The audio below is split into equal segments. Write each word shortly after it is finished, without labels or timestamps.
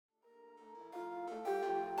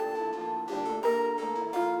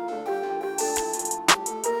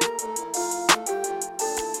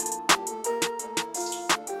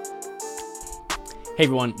Hey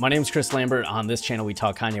everyone, my name is Chris Lambert. On this channel, we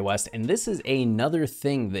talk Kanye West, and this is another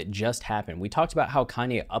thing that just happened. We talked about how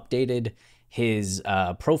Kanye updated his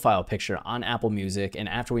profile picture on Apple Music, and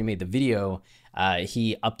after we made the video,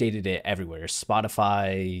 he updated it everywhere.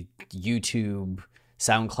 Spotify, YouTube,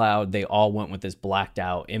 SoundCloud, they all went with this blacked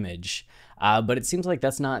out image. But it seems like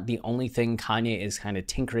that's not the only thing Kanye is kind of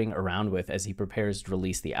tinkering around with as he prepares to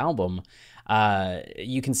release the album.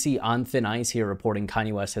 You can see On Thin Ice here reporting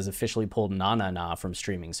Kanye West has officially pulled Na Na Na from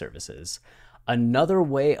streaming services. Another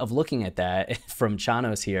way of looking at that from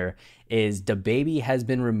Chanos here is DaBaby has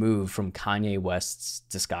been removed from Kanye West's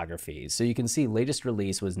discography. So you can see latest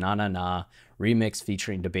release was Na Na Na remix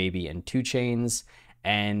featuring DaBaby and 2 Chainz.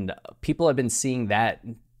 And people have been seeing that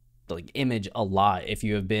like image a lot if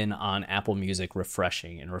you have been on Apple Music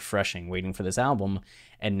refreshing, waiting for this album.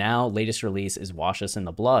 And now latest release is Wash Us in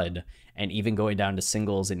the Blood, and even going down to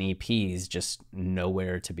singles and EPs, just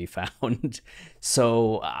nowhere to be found.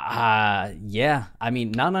 So yeah, I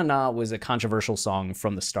mean, Na Na Na was a controversial song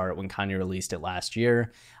from the start when Kanye released it last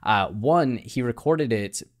year. One, he recorded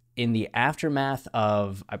it in the aftermath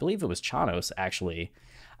of, I believe it was Chanos actually.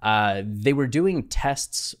 They were doing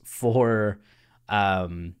tests for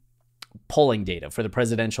polling data for the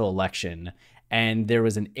presidential election, and there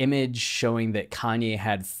was an image showing that Kanye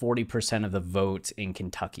had 40% of the vote in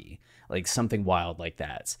Kentucky, like something wild like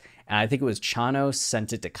that. And I think it was Chanos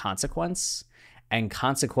sent it to Consequence, and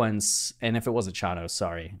Consequence, and if it wasn't Chanos,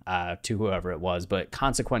 sorry, to whoever it was, but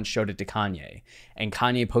Consequence showed it to Kanye, and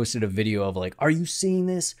Kanye posted a video of like, "Are you seeing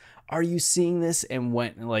this? Are you seeing this?" and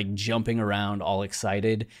went like jumping around all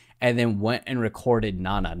excited, and then went and recorded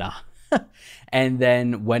Na Na Na. And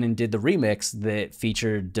then went and did the remix that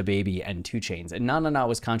featured DaBaby and 2 Chainz. And Na Na Na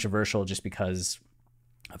was controversial just because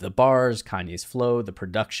of the bars, Kanye's flow, the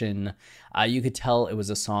production. You could tell it was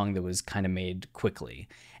a song that was kind of made quickly.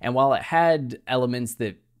 And while it had elements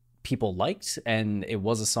that people liked, and it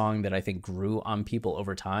was a song that I think grew on people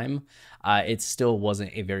over time, it still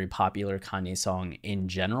wasn't a very popular Kanye song in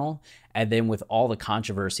general. And then with all the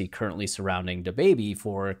controversy currently surrounding DaBaby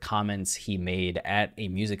for comments he made at a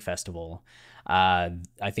music festival, I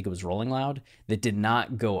think it was Rolling Loud, that did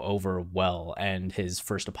not go over well. And his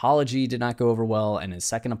first apology did not go over well, and his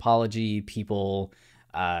second apology, people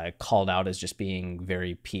called out as just being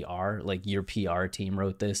very PR, like your PR team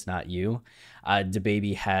wrote this, not you.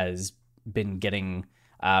 DaBaby has been getting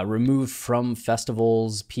removed from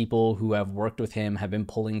festivals. People who have worked with him have been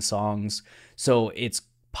pulling songs. So it's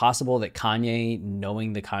possible that Kanye,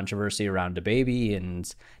 knowing the controversy around DaBaby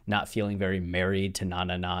and not feeling very married to Na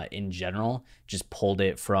Na Na in general, just pulled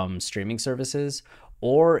it from streaming services.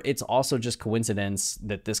 Or it's also just coincidence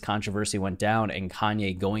that this controversy went down and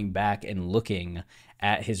Kanye going back and looking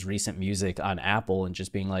at his recent music on Apple and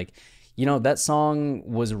just being like, you know, that song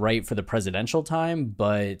was right for the presidential time,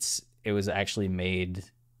 but it was actually made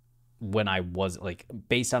when I was like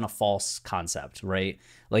based on a false concept, right?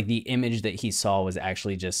 Like the image that he saw was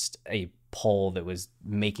actually just a poll that was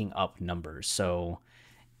making up numbers. So,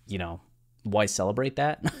 you know, why celebrate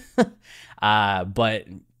that? But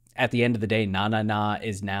at the end of the day, Na Na Na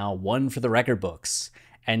is now one for the record books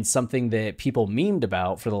and something that people memed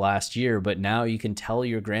about for the last year. But now you can tell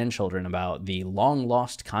your grandchildren about the long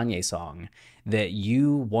lost Kanye song that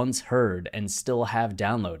you once heard and still have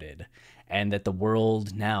downloaded, and that the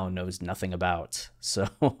world now knows nothing about. So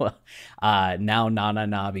now Na Na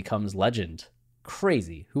Na becomes legend.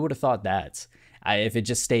 Crazy. Who would have thought that? If it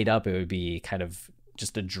just stayed up, it would be kind of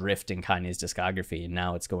just a drift in Kanye's discography. And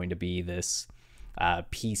now it's going to be this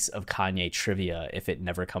piece of Kanye trivia if it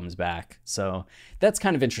never comes back. So that's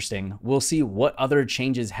kind of interesting. We'll see what other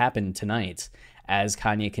changes happen tonight as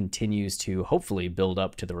Kanye continues to hopefully build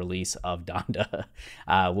up to the release of Donda.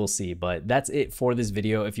 We'll see, but that's it for this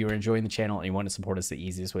video. If you are enjoying the channel and you want to support us, the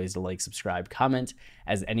easiest way is to like, subscribe, comment,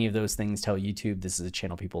 as any of those things tell YouTube this is a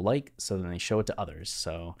channel people like, so then they show it to others.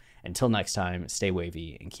 So until next time, stay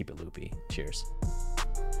wavy and keep it loopy. Cheers.